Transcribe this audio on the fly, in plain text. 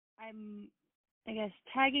I'm, I guess,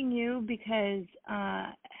 tagging you because,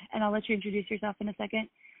 and I'll let you introduce yourself in a second,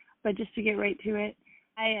 but just to get right to it,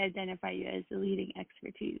 I identify you as the leading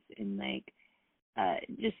expertise in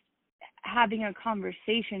just having a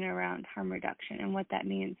conversation around harm reduction and what that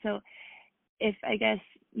means. So if I guess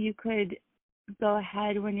you could go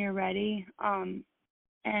ahead when you're ready,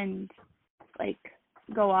 and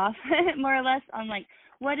go off more or less on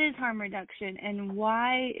what is harm reduction and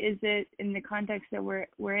why is it in the context that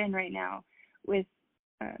we're in right now with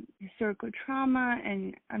historical trauma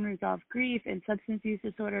and unresolved grief and substance use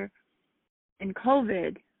disorder and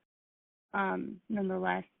COVID,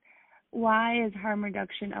 nonetheless, why is harm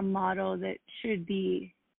reduction a model that should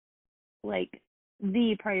be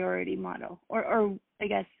the priority model? Or I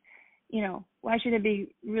guess, why should it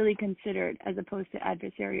be really considered as opposed to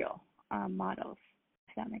adversarial models,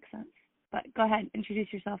 if that makes sense? But go ahead,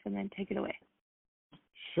 introduce yourself and then take it away.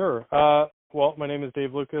 Sure. Well, my name is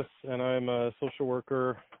Dave Lucas, and I'm a social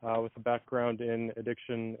worker with a background in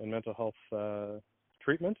addiction and mental health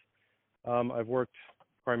treatment. I've worked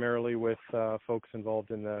primarily with folks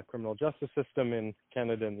involved in the criminal justice system in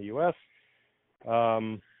Canada and the U.S.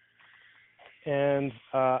 And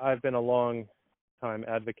I've been a long-time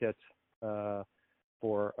advocate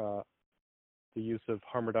for the use of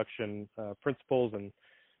harm reduction principles and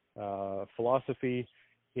philosophy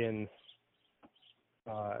in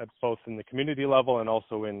both in the community level and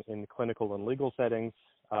also in clinical and legal settings.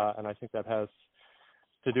 And I think that has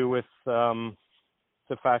to do with the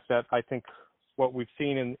fact that I think what we've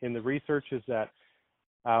seen in the research is that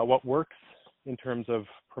what works in terms of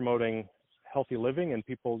promoting healthy living and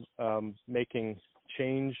people making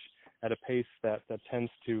change at a pace that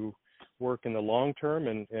tends to work in the long term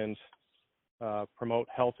and promote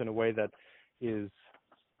health in a way that is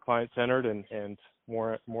client-centered and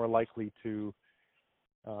more likely to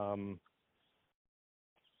kind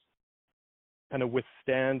of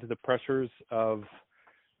withstand the pressures of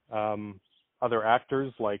other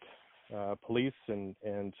actors like police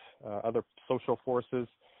and other social forces.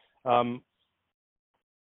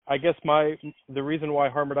 I guess the reason why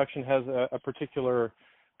harm reduction has a particular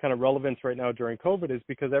kind of relevance right now during COVID is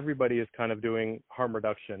because everybody is kind of doing harm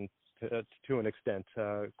reduction to an extent.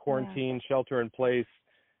 Quarantine, shelter in place,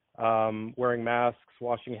 wearing masks,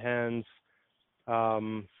 washing hands,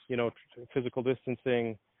 physical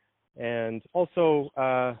distancing, and also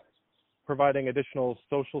providing additional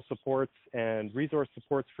social supports and resource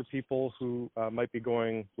supports for people who might be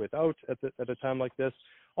going without at a time like this.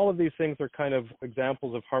 All of these things are kind of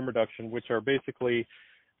examples of harm reduction, which are basically,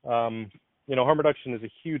 harm reduction is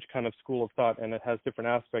a huge kind of school of thought, and it has different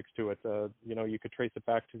aspects to it. You could trace it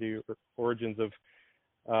back to the origins of,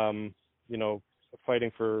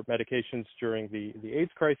 fighting for medications during the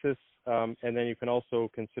AIDS crisis, and then you can also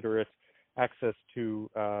consider it access to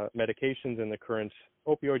medications in the current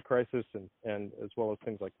opioid crisis, and as well as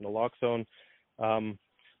things like naloxone.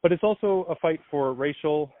 But it's also a fight for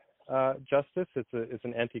racial justice. It's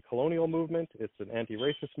an anti-colonial movement. It's an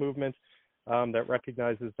anti-racist movement that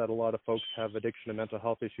recognizes that a lot of folks have addiction and mental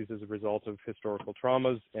health issues as a result of historical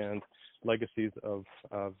traumas and legacies of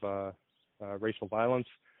racial violence.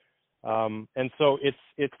 And so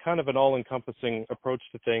it's kind of an all-encompassing approach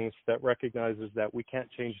to things that recognizes that we can't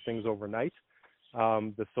change things overnight.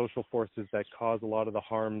 The social forces that cause a lot of the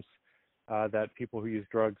harms that people who use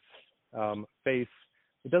drugs face,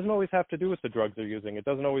 it doesn't always have to do with the drugs they're using. It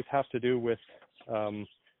doesn't always have to do with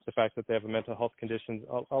the fact that they have a mental health condition.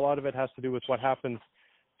 A lot of it has to do with what happens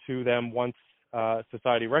to them once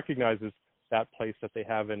society recognizes that place that they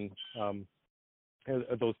have in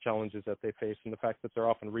those challenges that they face, and the fact that they're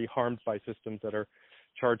often reharmed by systems that are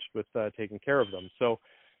charged with taking care of them. So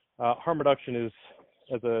harm reduction is,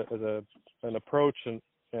 as an approach and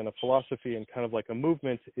a philosophy and kind of like a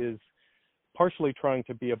movement, is partially trying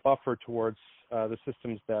to be a buffer towards the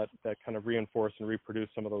systems that kind of reinforce and reproduce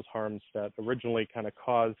some of those harms that originally kind of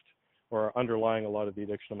caused or are underlying a lot of the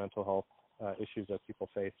addiction and mental health issues that people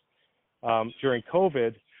face. During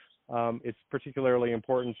COVID, it's particularly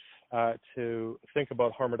important to think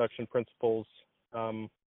about harm reduction principles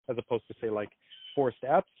as opposed to, say, like forced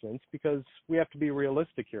abstinence, because we have to be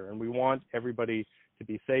realistic here and we want everybody to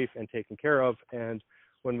be safe and taken care of. And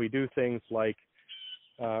when we do things like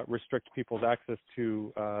restrict people's access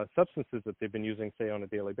to substances that they've been using, say, on a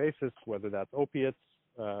daily basis, whether that's opiates,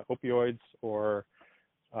 opioids, or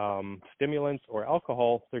stimulants or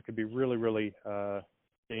alcohol, there could be really, really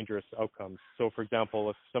dangerous outcomes. So, for example,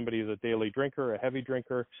 if somebody is a daily drinker, a heavy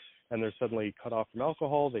drinker, and they're suddenly cut off from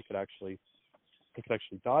alcohol, they could actually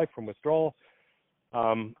die from withdrawal.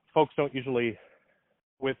 Folks don't usually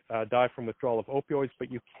die from withdrawal of opioids, but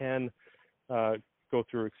you can go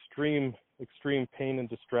through extreme pain and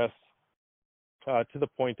distress to the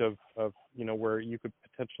point of where you could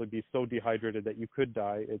potentially be so dehydrated that you could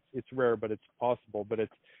die. It's rare, but it's possible. But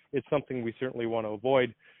it's something we certainly want to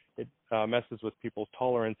avoid. It messes with people's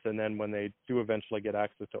tolerance, and then when they do eventually get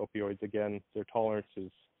access to opioids again, their tolerance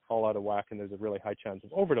is all out of whack, and there's a really high chance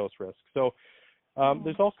of overdose risk. So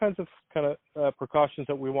there's all kinds of precautions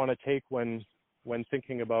that we want to take when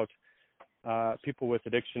thinking about people with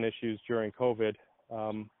addiction issues during COVID,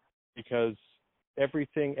 because every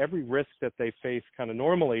risk that they face kind of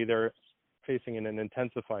normally, they're facing in an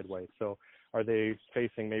intensified way. So are they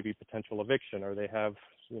facing maybe potential eviction? Or do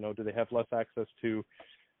they have less access to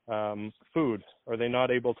food? Are they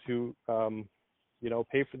not able to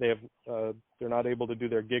pay for? They're not able to do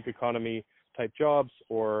their gig economy type jobs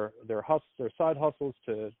or their side hustles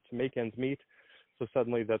to make ends meet. So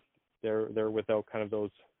suddenly that they're without kind of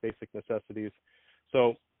those basic necessities.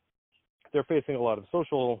 So they're facing a lot of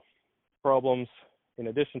social problems. In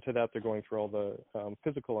addition to that, they're going through all the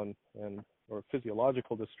physical and or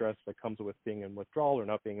physiological distress that comes with being in withdrawal or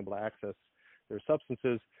not being able to access their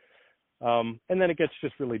substances. And then it gets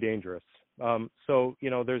just really dangerous. So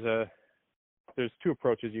there's two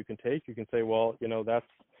approaches you can take. You can say, well, that's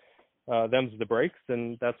them's the breaks,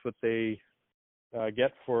 and that's what they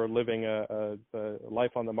get for living a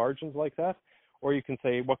life on the margins like that. Or you can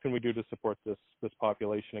say, what can we do to support this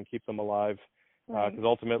population and keep them alive? Because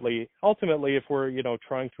ultimately, if we're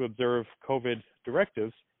trying to observe COVID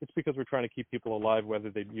directives, it's because we're trying to keep people alive, whether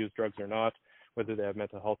they use drugs or not, whether they have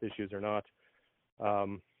mental health issues or not.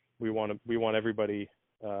 We want everybody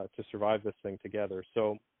to survive this thing together.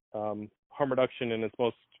 So harm reduction in its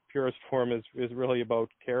most purest form is really about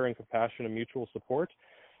care and compassion and mutual support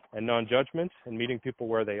and non-judgment and meeting people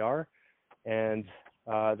where they are. And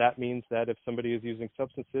that means that if somebody is using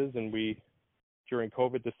substances and we, during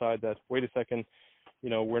COVID, decide that, wait a second,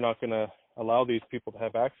 we're not going to allow these people to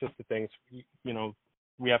have access to things,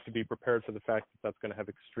 we have to be prepared for the fact that that's going to have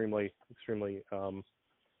extremely, it's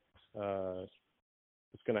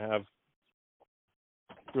going to have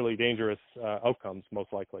really dangerous outcomes,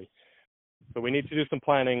 most likely. So we need to do some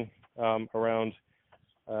planning around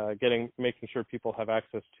making sure people have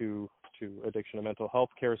access to addiction and mental health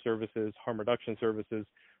care services, harm reduction services,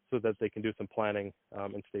 so that they can do some planning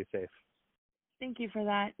and stay safe. Thank you for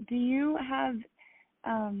that. Do you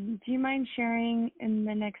mind sharing in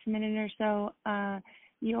the next minute or so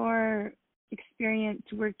your experience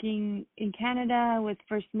working in Canada with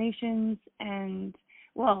First Nations and,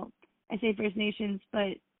 well, I say First Nations,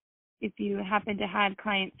 but if you happen to have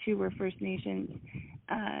clients who were First Nations,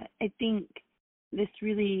 I think this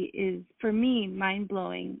really is, for me,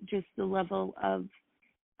 mind-blowing, just the level of,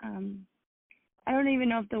 I don't even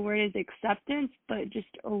know if the word is acceptance, but just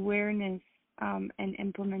awareness and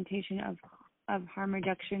implementation of harm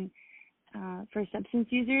reduction for substance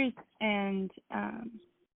users. And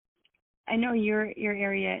I know your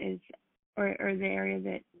area is, or the area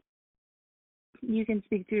that you can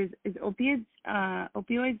speak to is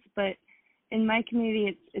opioids, but in my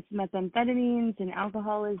community it's methamphetamines and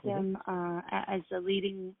alcoholism as the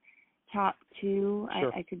leading top two.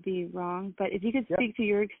 Sure. I could be wrong, but if you could speak to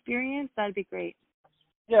your experience, that'd be great.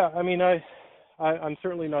 Yeah, I mean, I'm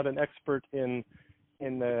certainly not an expert in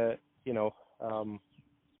the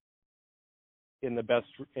in the best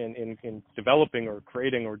in developing or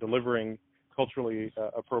creating or delivering culturally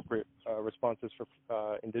appropriate responses for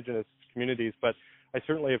Indigenous communities, but I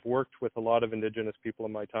certainly have worked with a lot of Indigenous people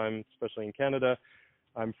in my time, especially in Canada.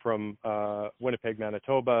 I'm from Winnipeg,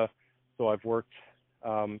 Manitoba, so I've worked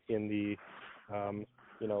in the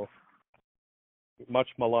much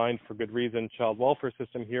maligned, for good reason, child welfare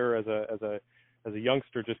system here as a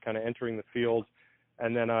youngster, just kind of entering the field,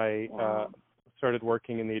 and then I started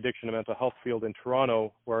working in the addiction and mental health field in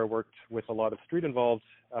Toronto, where I worked with a lot of street-involved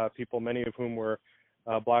people, many of whom were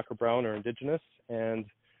Black or Brown or Indigenous, and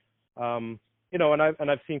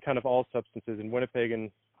I've seen kind of all substances in Winnipeg, and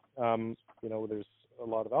there's a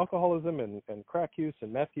lot of alcoholism and crack use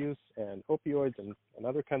and meth use and opioids and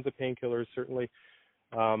other kinds of painkillers. Certainly,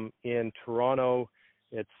 in Toronto,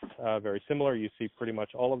 it's very similar. You see pretty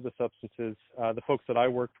much all of the substances. The folks that I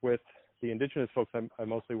worked with, the Indigenous folks I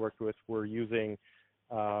mostly worked with, were using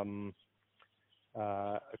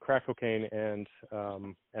crack cocaine and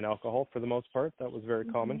alcohol for the most part. That was very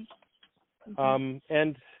common.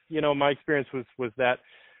 And my experience was that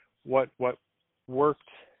what worked,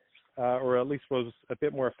 or at least was a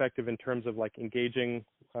bit more effective in terms of like engaging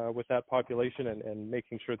with that population and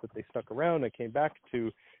making sure that they stuck around and came back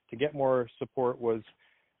to get more support was,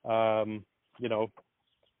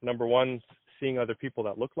 number one, seeing other people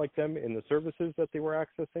that looked like them in the services that they were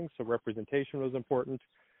accessing. So representation was important.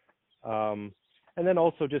 And then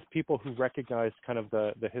also just people who recognized kind of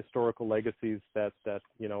the historical legacies that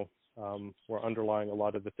were underlying a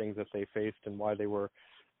lot of the things that they faced and why they were,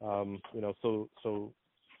 so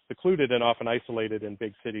secluded and often isolated in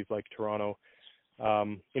big cities like Toronto.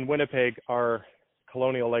 In Winnipeg, our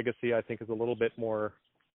colonial legacy, I think, is a little bit more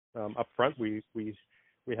upfront.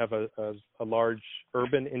 We have a large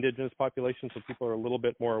urban Indigenous population, so people are a little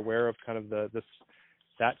bit more aware of kind of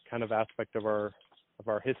that kind of aspect of our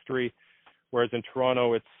history. Whereas in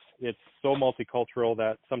Toronto, it's so multicultural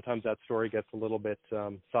that sometimes that story gets a little bit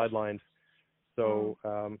sidelined, so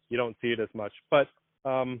you don't see it as much. But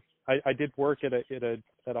I did work at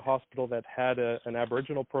a hospital that had an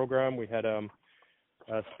Aboriginal program. We had a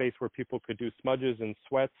space where people could do smudges and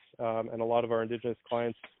sweats, and a lot of our Indigenous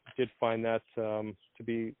clients did find that to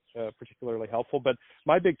be particularly helpful. But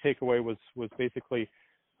my big takeaway was basically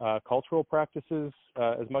cultural practices,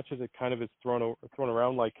 as much as it kind of is thrown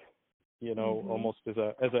around like, almost as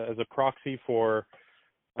a proxy for,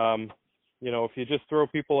 if you just throw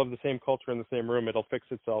people of the same culture in the same room, it'll fix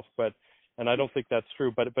itself. And I don't think that's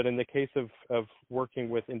true. But in the case of working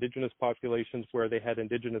with Indigenous populations where they had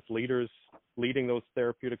Indigenous leaders leading those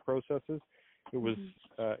therapeutic processes, it was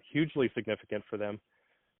hugely significant for them.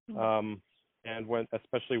 And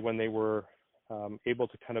especially when they were able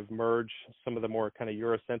to kind of merge some of the more kind of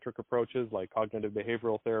Eurocentric approaches like cognitive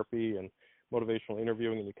behavioral therapy and motivational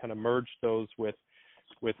interviewing, and we kind of merged those with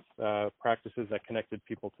practices that connected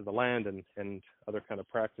people to the land and other kind of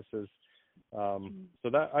practices. So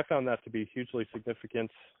that I found that to be hugely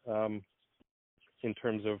significant in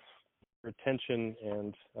terms of retention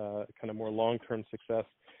and kind of more long-term success.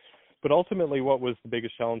 But ultimately, what was the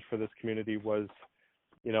biggest challenge for this community was,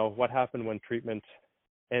 what happened when treatment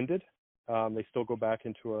ended. They still go back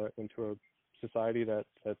into a society that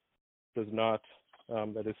does not,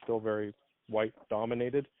 that is still very white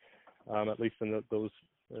dominated, at least in the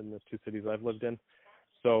two cities I've lived in.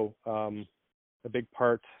 So a big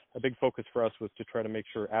focus for us was to try to make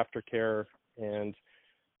sure aftercare and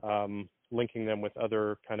linking them with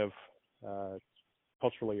other kind of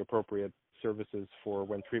culturally appropriate services for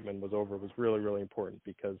when treatment was over was really, really important,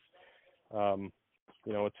 because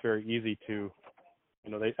it's very easy to,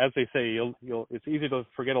 as they say, it's easy to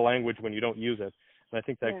forget a language when you don't use it, and I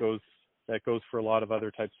think that goes for a lot of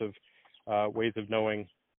other types of ways of knowing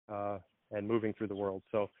and moving through the world.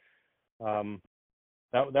 So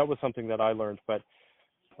that was something that I learned. But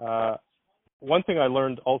one thing I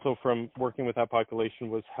learned also from working with that population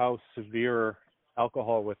was how severe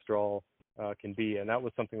alcohol withdrawal can be, and that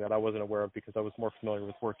was something that I wasn't aware of because I was more familiar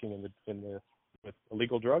with working with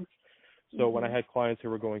illegal drugs. So when I had clients who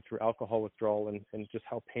were going through alcohol withdrawal and just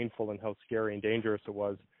how painful and how scary and dangerous it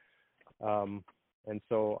was, and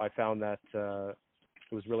so I found that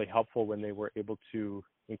it was really helpful when they were able to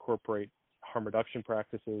incorporate harm reduction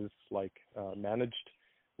practices like managed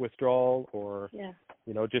withdrawal, or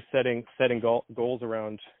just setting goals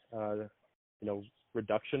around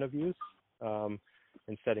reduction of use,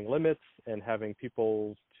 and setting limits and having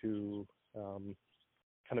people to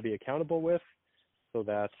kind of be accountable with, so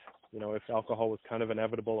that if alcohol was kind of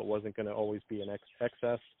inevitable, it wasn't going to always be an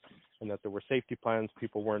excess, and that there were safety plans.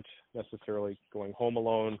 People weren't necessarily going home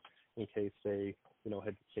alone in case they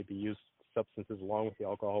had maybe used substances along with the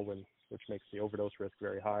alcohol, which makes the overdose risk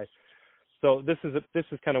very high. So this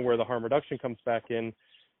is kind of where the harm reduction comes back in.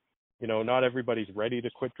 Not everybody's ready to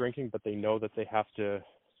quit drinking, but they know that they have to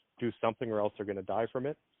do something or else they're going to die from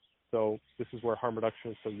it. So this is where harm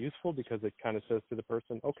reduction is so useful, because it kind of says to the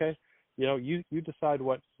person, okay, you decide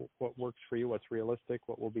what works for you, what's realistic,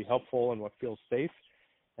 what will be helpful, and what feels safe,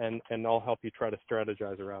 and I'll help you try to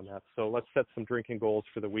strategize around that. So let's set some drinking goals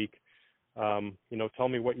for the week. Tell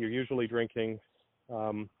me what you're usually drinking,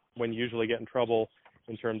 when you usually get in trouble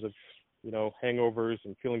in terms of, hangovers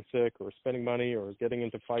and feeling sick or spending money or getting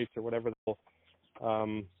into fights or whatever,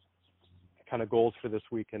 kind of goals for this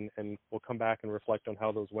week, and we'll come back and reflect on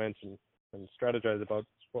how those went and strategize about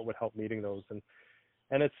what would help meeting those.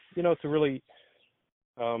 And it's, it's a really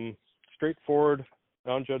straightforward,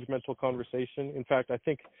 non-judgmental conversation. In fact, I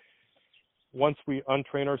think once we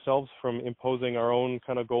untrain ourselves from imposing our own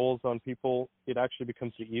kind of goals on people, it actually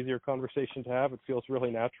becomes the easier conversation to have. It feels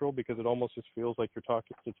really natural, because it almost just feels like you're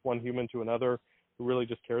talking, it's one human to another who really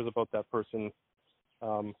just cares about that person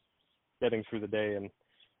getting through the day, and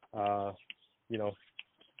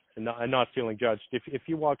and not feeling judged. If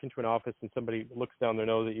you walk into an office and somebody looks down their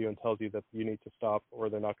nose at you and tells you that you need to stop or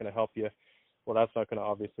they're not going to help you, well, that's not going to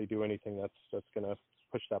obviously do anything. That's going to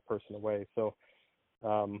push that person away. So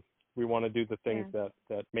We want to do the things Yeah.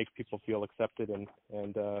 that make people feel accepted and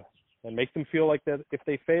make them feel like that if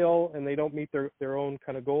they fail and they don't meet their own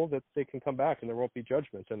kind of goal, that they can come back and there won't be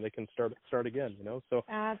judgment and they can start again, you know. So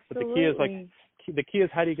but the key is the key is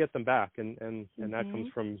how do you get them back, and that comes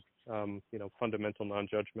from you know, fundamental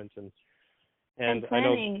non-judgment and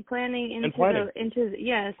planning into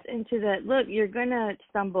the look, you're gonna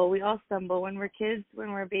stumble. We all stumble when we're kids,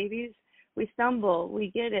 when we're babies, we stumble. We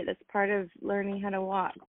get it. That's part of learning how to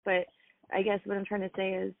walk. But I guess what I'm trying to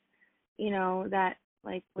say is, you know, that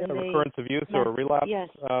like when recurrence of use or relapse. Yes.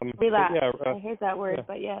 Relapse. I hate that word,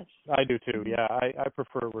 but yes. I do too. Yeah, I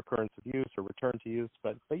prefer recurrence of use or return to use.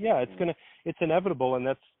 But yeah, it's inevitable,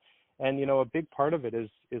 and you know, a big part of it is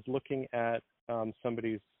looking at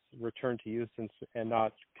somebody's return to use and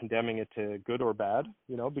not condemning it to good or bad,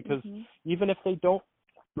 you know, because even if they don't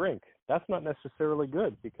drink, that's not necessarily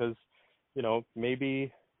good, because, you know,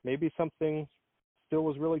 maybe something still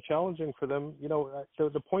was really challenging for them, you know. So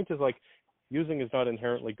the point is, like, using is not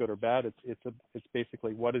inherently good or bad. It's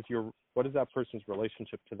basically what is that person's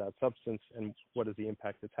relationship to that substance, and what is the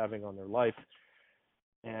impact it's having on their life.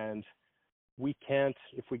 And we can't,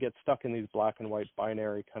 if we get stuck in these black and white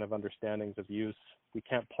binary kind of understandings of use, we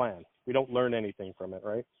can't plan. We don't learn anything from it,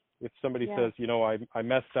 right? If somebody says, you know, I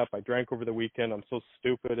messed up, I drank over the weekend, I'm so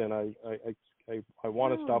stupid, and I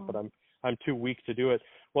want to stop, but I'm too weak to do it.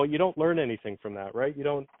 Well, you don't learn anything from that, right? You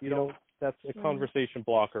don't. That's a conversation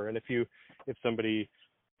blocker. And if somebody,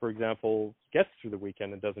 for example, gets through the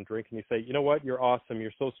weekend and doesn't drink, and you say, you know what, you're awesome,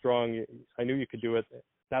 you're so strong, I knew you could do it,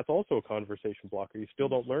 that's also a conversation blocker. You still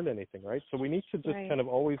don't learn anything, right? So we need to just kind of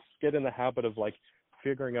always get in the habit of, like,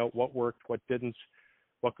 figuring out what worked, what didn't,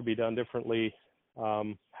 what could be done differently.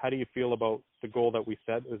 How do you feel about the goal that we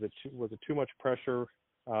set? Was it too much pressure?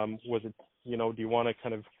 Was it, you know, do you want to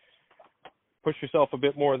kind of push yourself a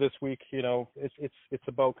bit more this week? You know, it's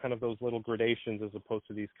about kind of those little gradations as opposed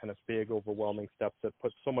to these kind of big, overwhelming steps that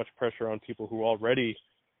put so much pressure on people who already,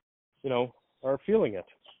 you know, are feeling it.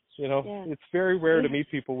 You know, it's very rare to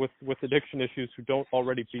meet people with addiction issues who don't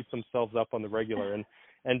already beat themselves up on the regular.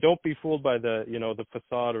 And don't be fooled by the, you know, the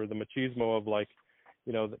facade or the machismo of, like,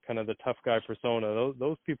 you know, the kind of the tough guy persona.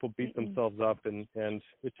 Those people beat themselves up, and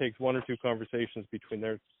it takes one or two conversations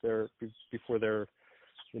before they're,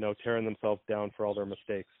 you know, tearing themselves down for all their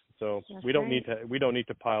mistakes. So we don't need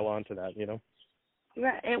to pile on to that, you know.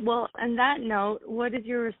 Right. Well, on that note, what is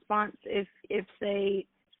your response if say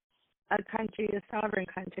a country, a sovereign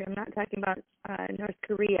country, I'm not talking about North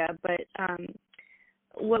Korea, but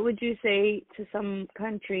what would you say to some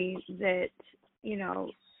country that, you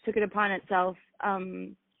know, took it upon itself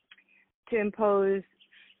to impose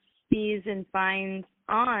fees and fines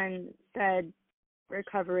on said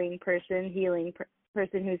recovering person, healing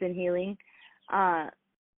person who's in healing,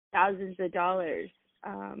 thousands of dollars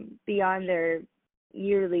beyond their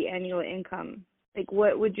yearly annual income? Like,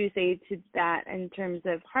 what would you say to that in terms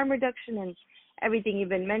of harm reduction and everything you've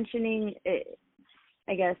been mentioning?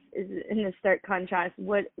 I guess is in the stark contrast.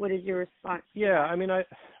 What is your response? Yeah, I mean, I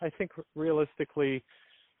think realistically,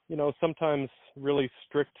 you know, sometimes really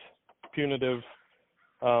strict punitive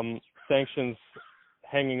sanctions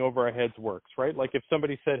hanging over our heads works, right? Like if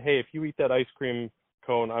somebody said, hey, if you eat that ice cream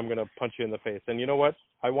cone, I'm going to punch you in the face. And you know what?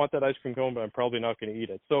 I want that ice cream cone, but I'm probably not going to eat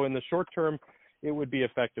it. So in the short term, it would be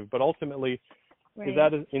effective. But ultimately, when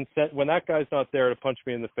that guy's not there to punch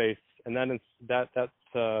me in the face, and then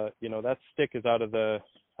you know, that stick is out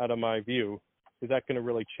of my view, is that going to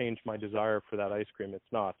really change my desire for that ice cream? It's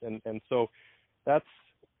not. And so that's,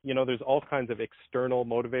 you know, there's all kinds of external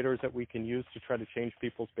motivators that we can use to try to change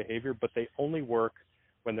people's behavior, but they only work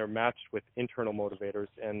when they're matched with internal motivators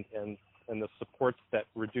and the supports that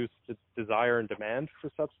reduce the desire and demand for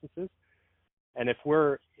substances. And if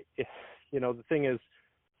you know, the thing is,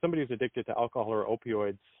 somebody who's addicted to alcohol or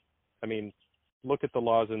opioids, I mean, look at the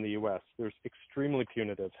laws in the U.S. There's extremely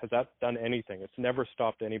punitive. Has that done anything? It's never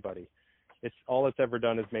stopped anybody. All it's ever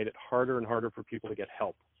done is made it harder and harder for people to get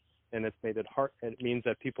help. And it's made it hard. And it means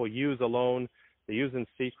that people use alone, they use in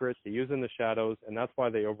secret, they use in the shadows, and that's why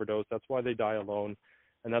they overdose. That's why they die alone.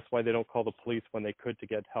 And that's why they don't call the police when they could to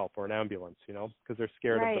get help, or an ambulance, you know, because they're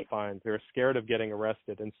scared of the fines. They're scared of getting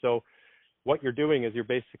arrested. And so what you're doing is you're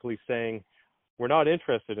basically saying, we're not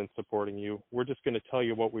interested in supporting you. We're just going to tell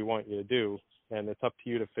you what we want you to do, and it's up to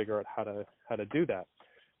you to figure out how to do that.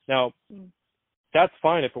 Now, that's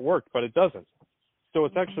fine if it worked, but it doesn't. So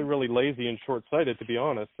it's actually really lazy and short-sighted, to be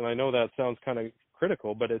honest. And I know that sounds kind of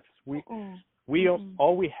critical, but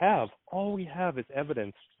all we have is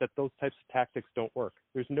evidence that those types of tactics don't work.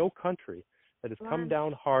 There's no country that has come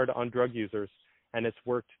down hard on drug users and it's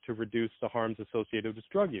worked to reduce the harms associated with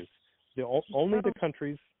drug use. Only the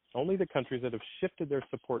countries Only the countries that have shifted their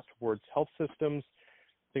support towards health systems,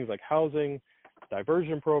 things like housing,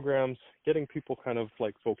 diversion programs, getting people kind of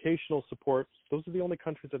like vocational support. Those are the only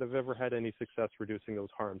countries that have ever had any success reducing those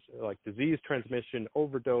harms, like disease transmission,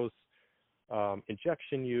 overdose,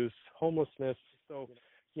 injection use, homelessness. So,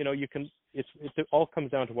 you can, it all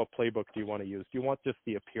comes down to what playbook do you want to use. Do you want just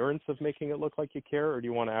the appearance of making it look like you care, or do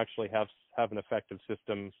you want to actually have an effective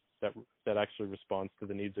system that actually responds to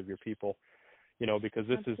the needs of your people? Because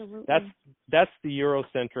that's the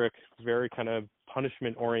Eurocentric, very kind of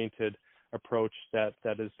punishment-oriented approach that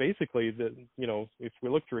is basically if we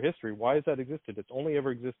look through history, why has that existed? It's only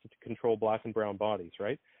ever existed to control black and brown bodies,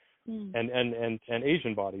 right? And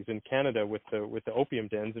Asian bodies in Canada with the opium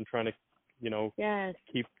dens and trying to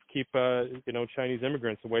keep Chinese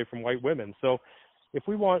immigrants away from white women. So if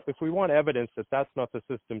we want evidence that that's not the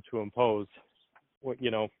system to impose,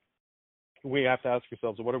 we have to ask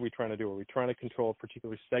ourselves, what are we trying to do? Are we trying to control a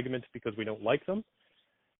particular segment because we don't like them,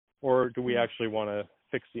 or do we actually want to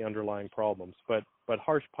fix the underlying problems? But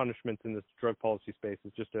harsh punishment in this drug policy space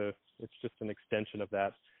is just an extension of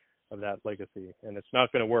that legacy, and it's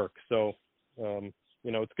not going to work. So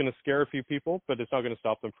it's going to scare a few people, but it's not going to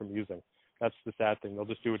stop them from using. That's the sad thing. They'll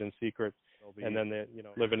just do it in secret, and then they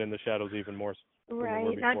living in the shadows even more.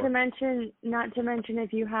 Right. Not to mention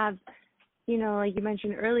if you have, like you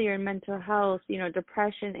mentioned earlier, mental health,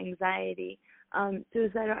 depression, anxiety,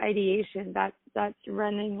 suicidal ideation, that's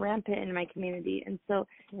running rampant in my community. And so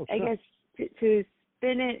I guess to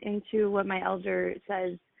spin it into what my elder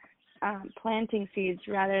says, planting seeds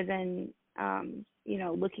rather than,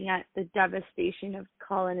 looking at the devastation of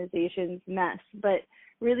colonization's mess, but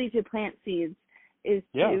really to plant seeds is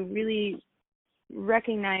to really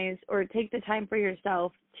recognize or take the time for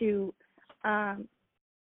yourself to,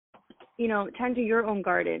 tend to your own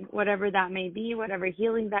garden, whatever that may be, whatever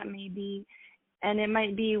healing that may be. And it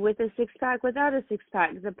might be with a six-pack, without a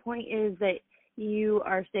six-pack. The point is that you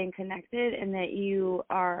are staying connected and that you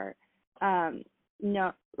are,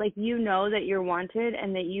 that you're wanted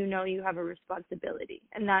and that you have a responsibility.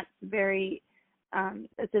 And that's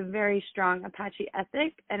that's a very strong Apache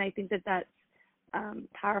ethic. And I think that that's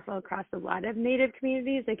powerful across a lot of Native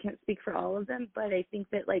communities. I can't speak for all of them, but I think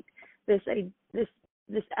that this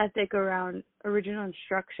ethic around original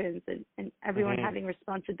instructions and everyone having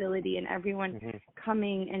responsibility and everyone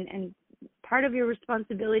coming and part of your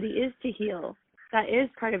responsibility is to heal. That is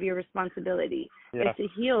part of your responsibility is to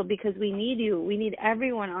heal, because we need you. We need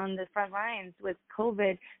everyone on the front lines with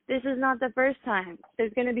COVID. This is not the first time.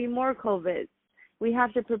 There's going to be more COVID. We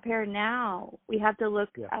have to prepare now. We have to look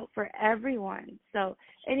out for everyone. So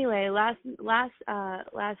anyway, last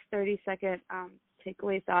 30-second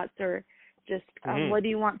takeaway thoughts, or just what do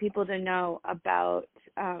you want people to know about,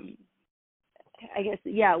 what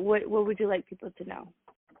would you like people to know?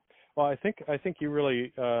 Well, I think you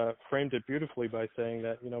really framed it beautifully by saying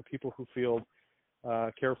that, people who feel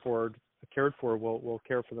cared for will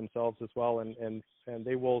care for themselves as well, and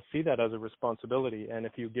they will see that as a responsibility. And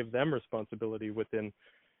if you give them responsibility within,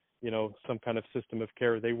 some kind of system of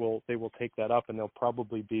care, they will take that up, and they'll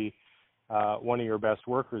probably be one of your best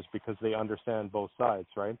workers because they understand both sides,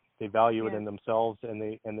 right? They value it in themselves, and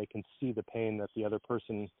they can see the pain that the other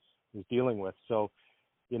person is dealing with. So,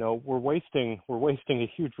 we're wasting a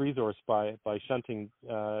huge resource by shunting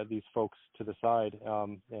these folks to the side.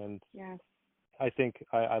 I think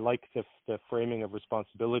I like the framing of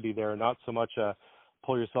responsibility there, not so much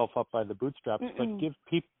pull yourself up by the bootstraps, but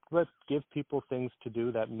give people things to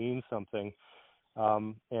do that mean something.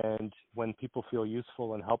 And when people feel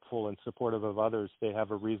useful and helpful and supportive of others, they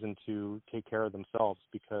have a reason to take care of themselves,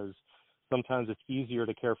 because sometimes it's easier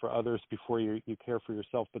to care for others before you care for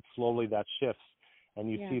yourself, but slowly that shifts. And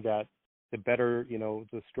you see that the better,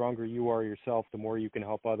 the stronger you are yourself, the more you can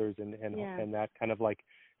help others. And that kind of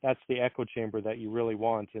that's the echo chamber that you really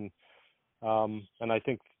want. And I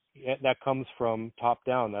think that comes from top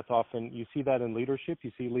down. That's often, you see that in leadership.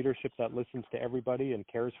 You see leadership that listens to everybody and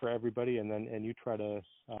cares for everybody. And you try to,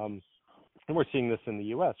 and we're seeing this in the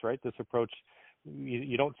U.S., right? This approach,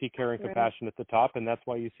 you don't see care and compassion at the top, and that's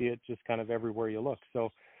why you see it just kind of everywhere you look.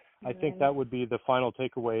 So I think that would be the final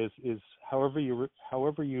takeaway is however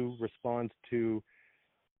you respond to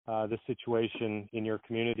the situation in your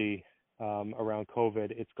community around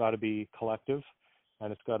COVID, it's got to be collective,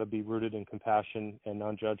 and it's got to be rooted in compassion and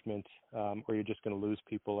non-judgment, or you're just going to lose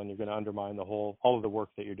people and you're going to undermine all of the work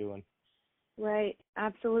that you're doing. Right.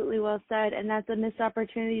 Absolutely well said. And that's a missed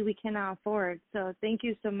opportunity we cannot afford. So thank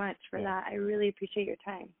you so much for that. I really appreciate your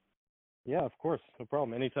time. Yeah, of course. No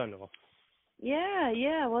problem. Anytime, Noel.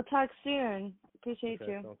 Yeah. We'll talk soon. Appreciate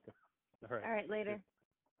you. All right. All right, later.